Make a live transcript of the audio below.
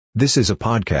This is a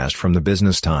podcast from the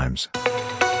Business Times.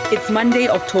 It's Monday,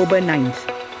 October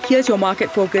 9th. Here's your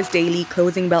market-focused daily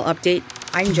closing bell update.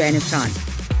 I'm Janice Tan.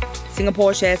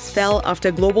 Singapore shares fell after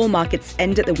global markets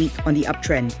ended the week on the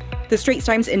uptrend. The Straits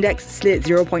Times Index slid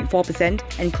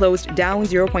 0.4% and closed down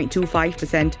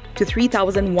 0.25% to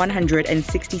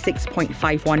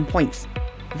 3,166.51 points.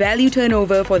 Value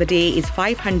turnover for the day is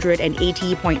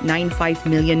 $580.95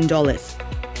 million.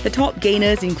 The top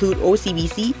gainers include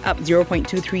OCBC, up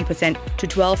 0.23% to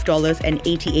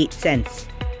 $12.88.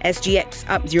 SGX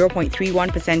up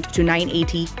 0.31% to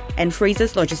 $9.80, and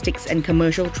Frasers Logistics and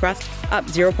Commercial Trust up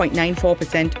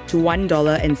 0.94% to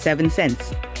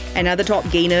 $1.07. Another top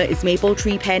gainer is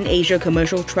Mapletree Pan Asia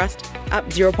Commercial Trust, up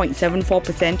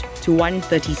 0.74% to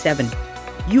 $1.37.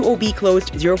 UOB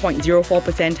closed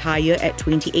 0.04% higher at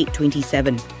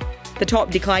 $28.27. The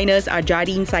top decliners are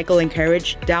Jardine Cycle &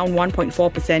 Carriage, down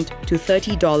 1.4% to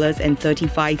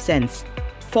 $30.35.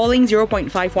 Falling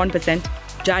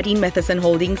 0.51%, Jardine Matheson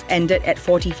Holdings ended at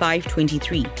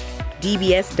 $45.23.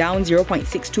 DBS down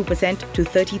 0.62% to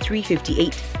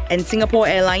 $33.58, and Singapore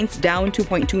Airlines down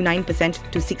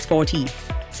 2.29% to $6.40.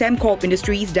 Sembcorp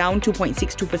Industries down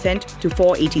 2.62% to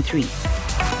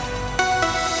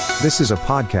 $4.83. This is a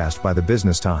podcast by the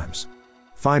Business Times.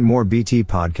 Find more BT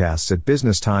podcasts at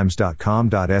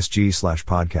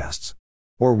businesstimes.com.sg/podcasts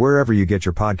or wherever you get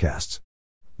your podcasts.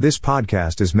 This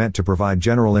podcast is meant to provide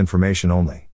general information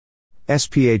only.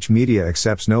 SPH Media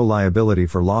accepts no liability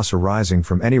for loss arising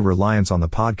from any reliance on the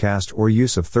podcast or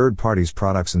use of third parties'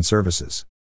 products and services.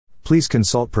 Please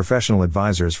consult professional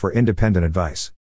advisors for independent advice.